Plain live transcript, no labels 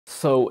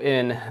So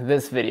in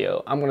this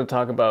video, I'm going to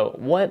talk about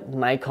what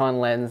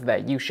Nikon lens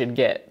that you should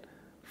get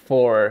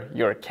for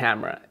your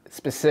camera,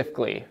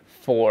 specifically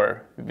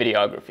for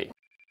videography.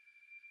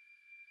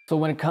 So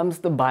when it comes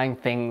to buying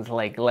things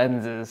like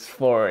lenses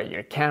for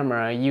your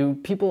camera,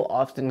 people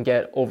often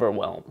get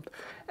overwhelmed.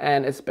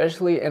 And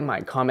especially in my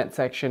comment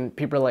section,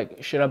 people are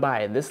like, should I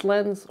buy this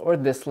lens or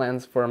this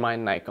lens for my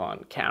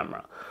Nikon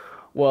camera?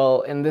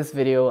 Well, in this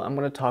video, I'm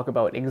going to talk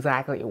about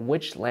exactly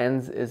which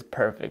lens is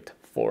perfect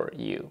for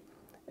you.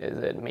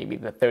 Is it maybe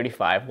the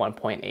 35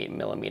 1.8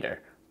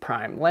 millimeter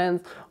prime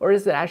lens, or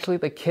is it actually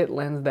the kit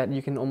lens that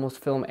you can almost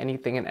film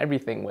anything and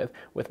everything with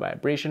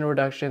vibration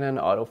reduction and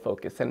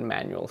autofocus and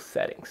manual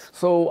settings?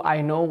 So I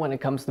know when it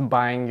comes to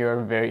buying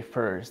your very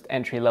first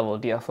entry-level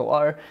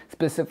DSLR,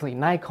 specifically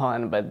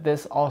Nikon, but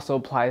this also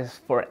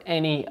applies for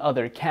any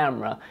other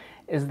camera,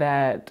 is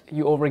that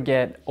you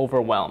get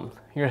overwhelmed.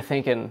 You're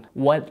thinking,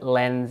 what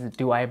lens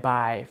do I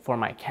buy for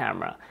my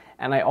camera?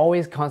 And I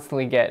always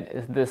constantly get,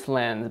 is this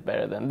lens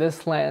better than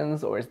this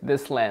lens? Or is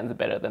this lens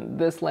better than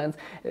this lens?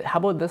 How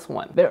about this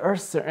one? There are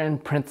certain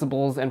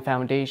principles and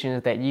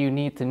foundations that you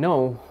need to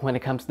know when it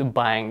comes to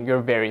buying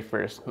your very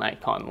first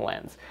Nikon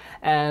lens.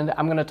 And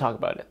I'm gonna talk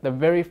about it. The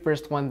very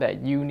first one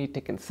that you need to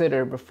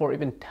consider before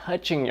even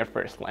touching your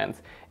first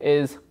lens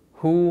is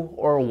who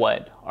or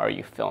what are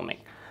you filming?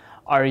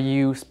 Are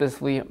you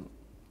specifically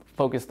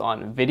focused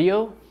on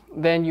video?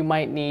 Then you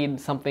might need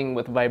something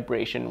with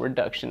vibration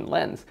reduction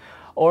lens.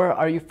 Or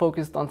are you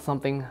focused on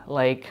something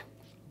like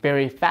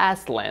very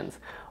fast lens,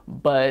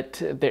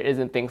 but there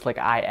isn't things like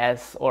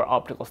IS or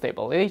optical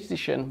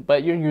stabilization,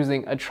 but you're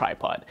using a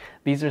tripod?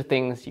 These are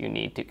things you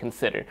need to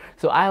consider.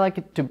 So I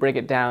like to break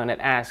it down and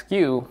ask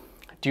you,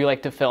 do you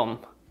like to film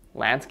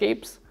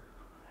landscapes?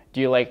 Do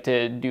you like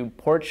to do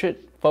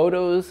portrait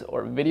photos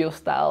or video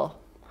style?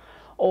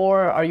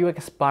 Or are you an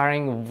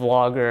aspiring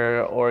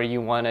vlogger, or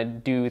you want to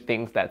do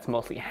things that's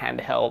mostly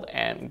handheld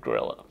and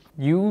guerrilla?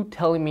 You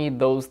telling me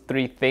those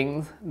three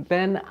things,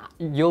 then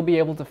you'll be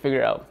able to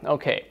figure out,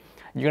 okay,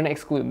 you're gonna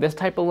exclude this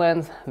type of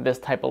lens, and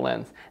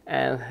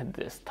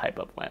this type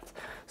of lens.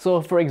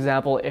 So for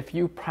example, if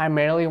you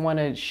primarily want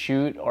to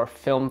shoot or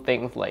film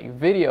things like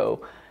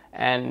video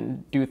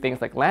and do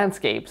things like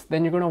landscapes,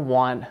 then you're gonna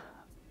want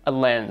a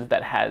lens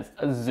that has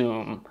a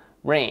zoom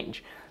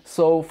range.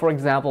 So for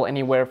example,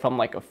 anywhere from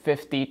like a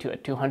 50 to a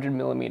 200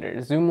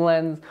 millimeter zoom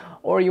lens,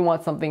 or you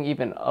want something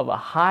even of a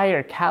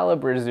higher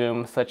caliber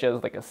zoom, such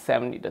as like a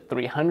 70 to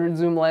 300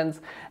 zoom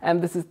lens.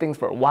 And this is things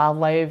for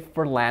wildlife,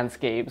 for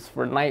landscapes,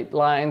 for night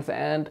lines,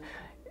 and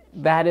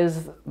that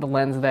is the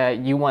lens that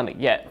you want to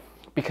get.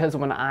 Because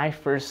when I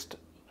first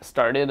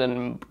started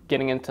and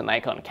getting into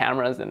Nikon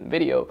cameras and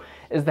video,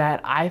 is that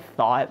I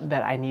thought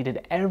that I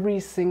needed every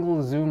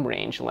single zoom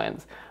range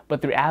lens.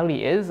 But the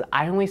reality is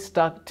I only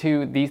stuck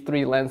to these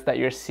three lenses that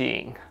you're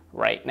seeing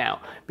right now,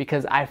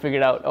 because I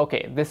figured out,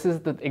 okay, this is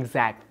the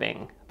exact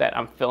thing that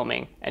I'm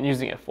filming and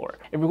using it for.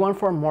 If you're going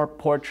for more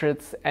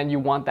portraits and you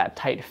want that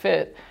tight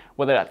fit,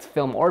 whether that's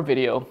film or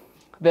video,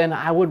 then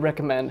I would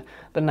recommend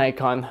the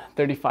Nikon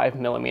 35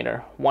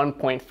 millimeter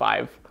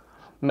 1.5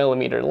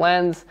 millimeter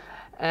lens.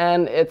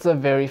 And it's a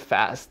very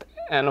fast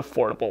and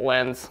affordable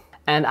lens.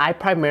 And I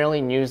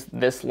primarily use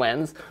this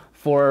lens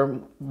for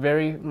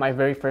my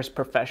very first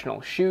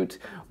professional shoot,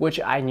 which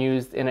I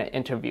used in an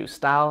interview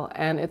style.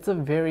 And it's a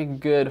very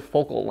good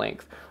focal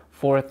length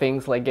for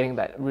things like getting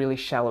that really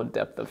shallow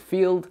depth of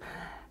field.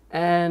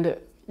 And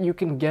you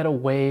can get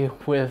away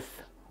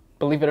with,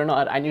 believe it or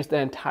not, I used the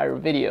entire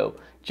video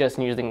just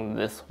using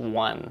this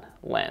one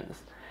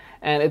lens.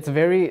 And it's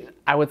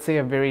I would say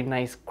a very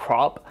nice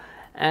crop.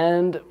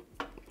 And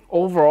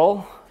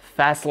overall,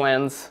 fast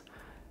lens,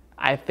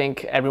 I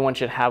think everyone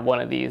should have one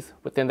of these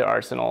within their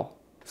arsenal.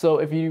 So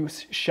if you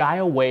shy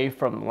away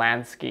from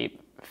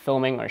landscape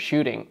filming or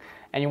shooting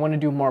and you want to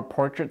do more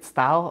portrait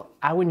style,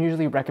 I would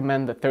usually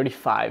recommend the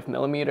 35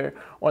 millimeter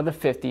or the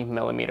 50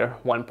 millimeter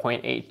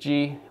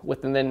 1.8G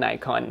within the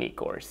Nikon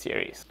Nikkor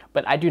series.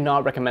 But I do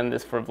not recommend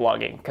this for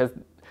vlogging because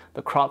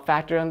the crop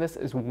factor on this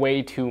is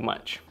way too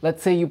much.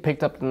 Let's say you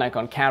picked up the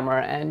Nikon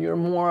camera and you're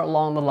more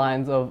along the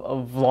lines of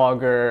a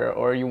vlogger,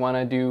 or you want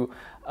to do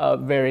a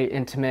very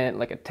intimate,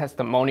 like a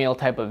testimonial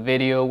type of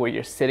video where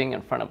you're sitting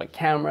in front of a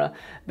camera,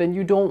 then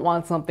you don't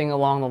want something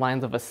along the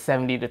lines of a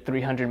 70 to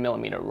 300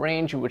 millimeter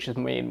range, which is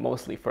made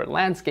mostly for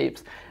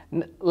landscapes,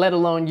 let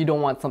alone you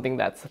don't want something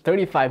that's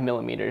 35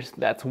 millimeters,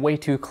 that's way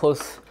too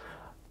close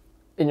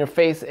in your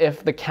face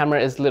if the camera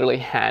is literally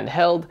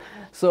handheld.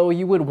 So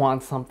you would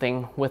want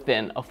something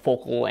within a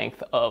focal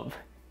length of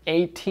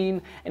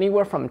 18,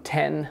 anywhere from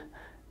 10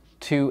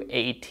 to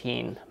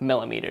 18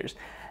 millimeters.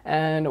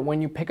 And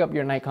when you pick up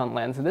your Nikon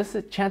lens,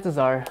 chances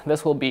are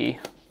this will be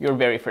your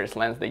very first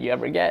lens that you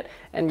ever get.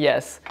 And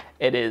yes,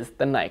 it is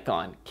the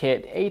Nikon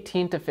kit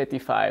 18 to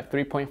 55,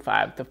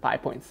 3.5 to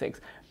 5.6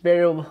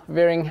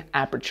 varying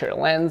aperture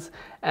lens.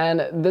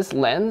 And this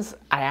lens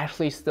I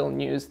actually still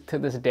use to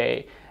this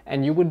day,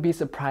 and you would be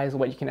surprised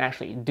what you can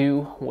actually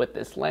do with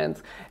this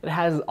lens. It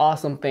has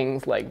awesome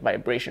things like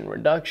vibration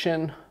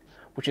reduction,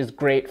 which is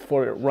great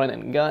for run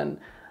and gun,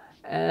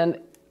 and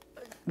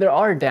There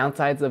are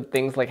downsides of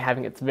things like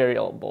having its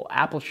variable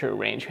aperture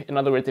range. In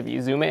other words, if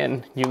you zoom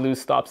in, you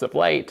lose stops of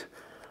light.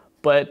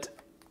 But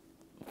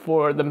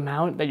for the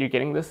amount that you're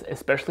getting this,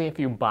 especially if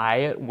you buy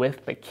it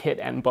with the kit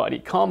and body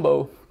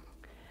combo,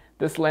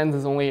 this lens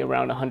is only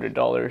around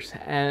 $100,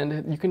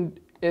 and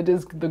it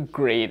is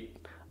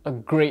a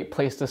great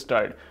place to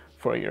start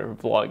for your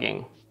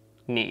vlogging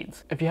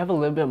needs. If you have a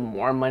little bit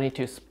more money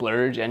to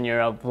splurge and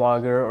you're a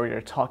vlogger or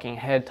you're talking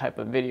head type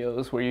of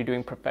videos where you're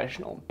doing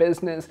professional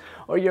business,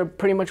 or you're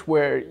pretty much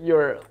where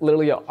you're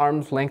literally an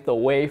arm's length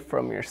away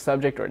from your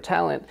subject or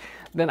talent,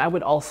 then I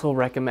would also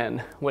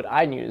recommend what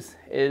I use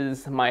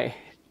is my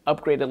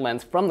upgraded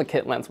lens from the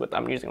kit lens, what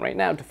I'm using right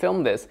now to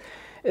film this,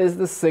 is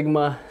the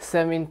Sigma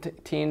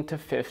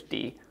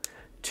 17-50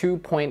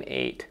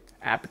 2.8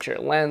 aperture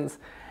lens.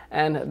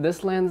 And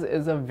this lens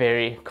is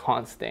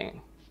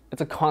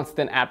it's a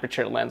constant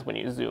aperture lens when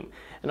you zoom.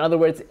 In other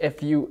words,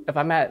 if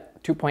I'm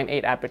at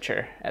 2.8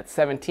 aperture at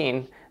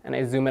 17 and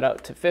I zoom it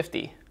out to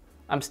 50,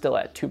 I'm still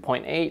at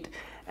 2.8.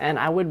 And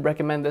I would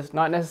recommend this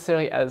not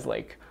necessarily as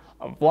like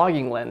a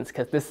vlogging lens,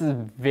 because this is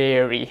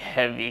very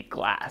heavy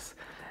glass.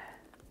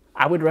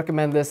 I would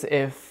recommend this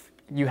if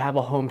you have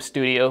a home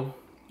studio,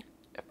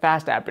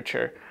 fast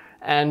aperture,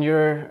 and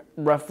you're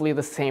roughly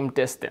the same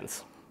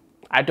distance.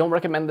 I don't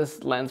recommend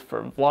this lens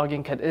for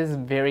vlogging because it is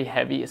very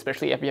heavy,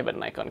 especially if you have a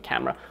Nikon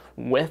camera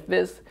with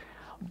this.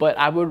 But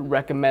I would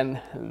recommend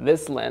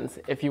this lens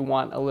if you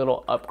want a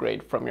little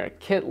upgrade from your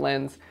kit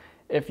lens,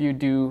 if you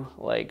do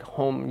like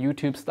home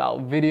YouTube style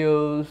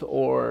videos,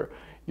 or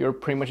you're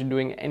pretty much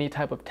doing any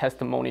type of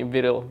testimony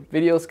videos,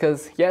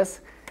 because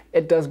yes,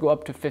 it does go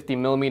up to 50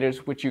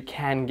 millimeters, which you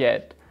can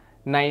get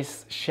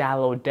nice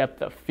shallow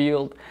depth of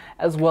field,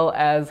 as well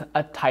as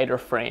a tighter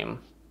frame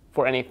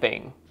for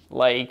anything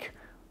like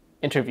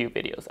interview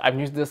videos. I've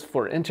used this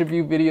for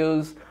interview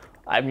videos.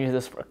 I've used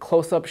this for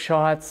close-up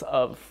shots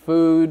of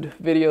food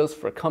videos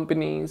for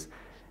companies.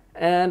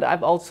 And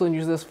I've also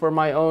used this for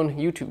my own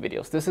YouTube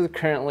videos. This is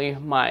currently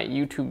my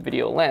YouTube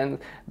video lens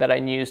that I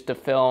use to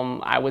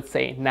film, I would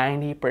say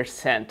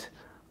 90%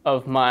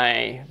 of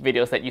my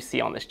videos that you see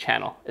on this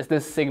channel is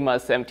this Sigma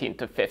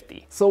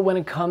 17-50. So when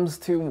it comes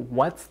to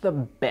what's the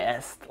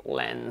best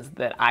lens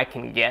that I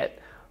can get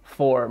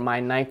for my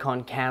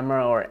Nikon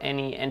camera or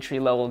any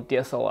entry-level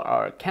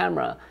DSLR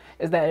camera,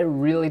 is that it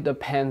really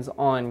depends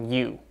on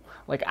you.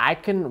 Like, I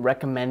can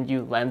recommend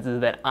you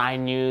lenses that I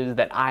use,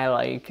 that I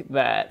like,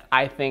 that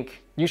I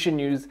think you should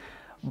use,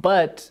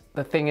 but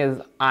the thing is,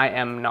 I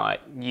am not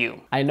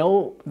you. I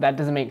know that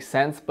doesn't make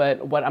sense,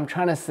 but what I'm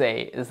trying to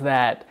say is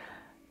that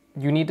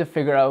you need to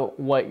figure out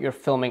what you're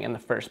filming in the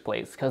first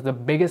place, because the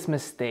biggest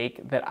mistake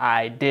that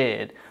I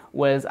did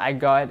was I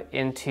got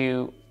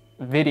into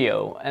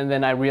video and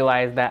then I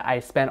realized that I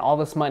spent all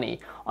this money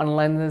on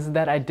lenses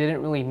that I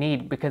didn't really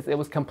need because it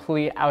was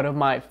completely out of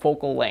my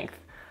focal length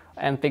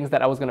and things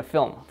that I was going to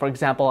film. For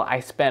example, I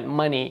spent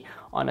money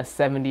on a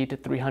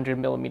 70-300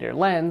 millimeter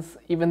lens,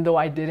 even though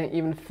I didn't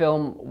even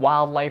film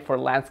wildlife or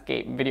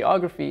landscape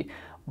videography,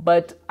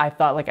 but I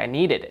thought like I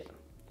needed it.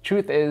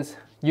 Truth is,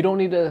 you don't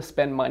need to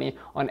spend money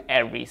on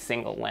every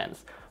single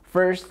lens.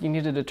 First, you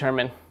need to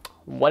determine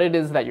what it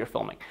is that you're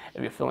filming.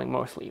 If you're filming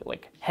mostly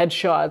like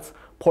headshots,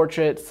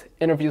 portraits,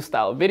 interview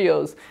style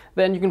videos,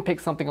 then you can pick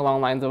something along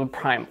the lines of a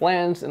prime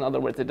lens. In other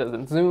words, it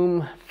doesn't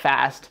zoom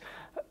fast.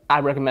 I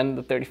recommend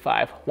the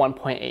 35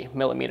 1.8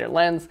 millimeter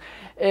lens.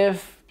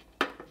 If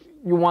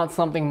you want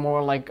something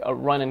more like a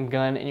run and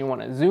gun and you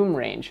want a zoom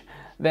range,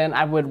 then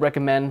I would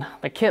recommend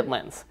the kit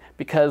lens,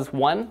 because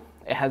one,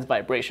 it has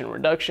vibration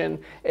reduction,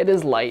 it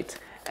is light,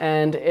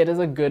 and it is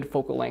a good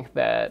focal length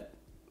that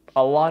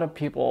a lot of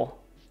people,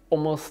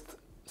 almost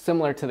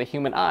similar to the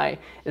human eye,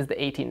 is the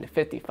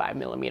 18-55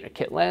 millimeter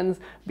kit lens,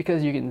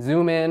 because you can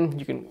zoom in,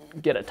 you can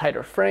get a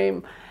tighter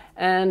frame,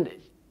 and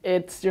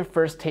it's your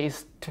first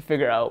taste to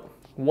figure out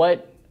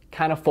what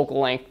kind of focal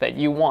length that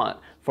you want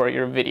for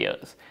your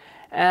videos.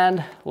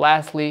 And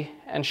lastly,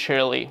 and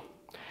surely,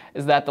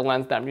 is that the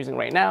lens that I'm using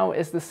right now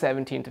is the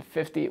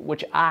 17-50,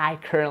 which I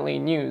currently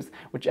use,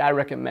 which I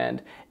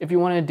recommend if you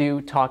want to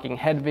do talking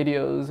head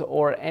videos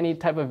or any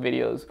type of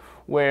videos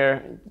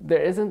where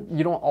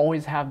you don't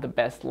always have the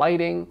best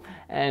lighting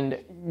and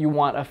you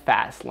want a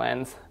fast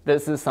lens.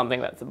 This is something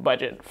that's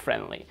budget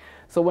friendly.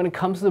 So when it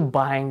comes to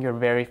buying your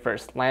very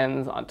first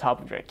lens on top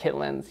of your kit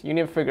lens, you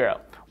need to figure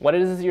out what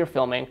it is you're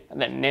filming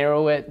and then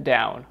narrow it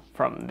down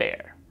from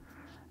there.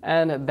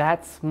 And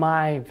that's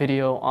my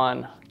video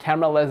on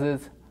camera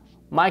lenses,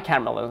 my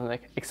camera lens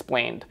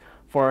explained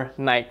for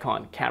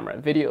Nikon camera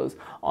videos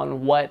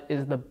on what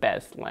is the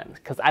best lens.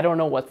 Because I don't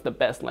know what's the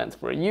best lens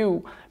for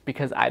you,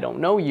 because I don't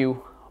know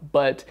you.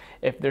 But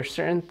if there's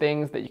certain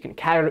things that you can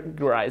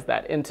categorize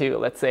that into,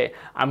 let's say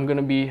I'm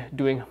gonna be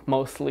doing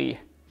mostly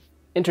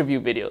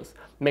interview videos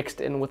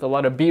mixed in with a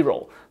lot of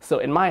B-roll. So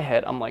in my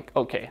head, I'm like,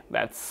 okay,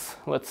 that's,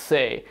 let's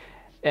say,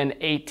 an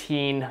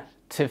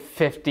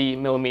 18-50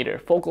 millimeter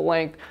focal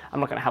length. I'm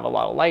not gonna have a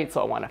lot of light, so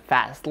I want a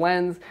fast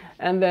lens.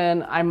 And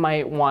then I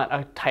might want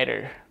a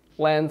tighter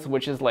lens,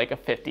 which is like a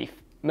 50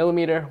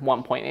 millimeter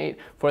 1.8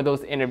 for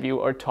those interview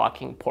or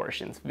talking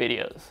portions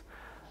videos.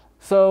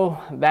 So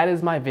that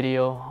is my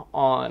video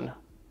on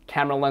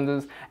camera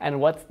lenses and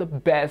what's the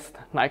best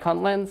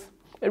Nikon lens.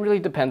 It really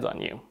depends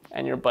on you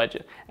and your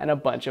budget and a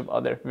bunch of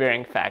other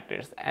varying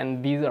factors,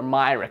 and these are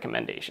my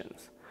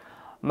recommendations.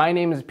 My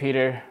name is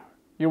Peter.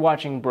 You're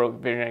watching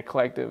Broke Visionary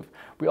Collective.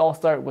 We all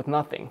start with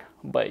nothing,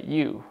 but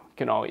you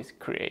can always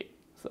create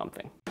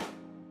something.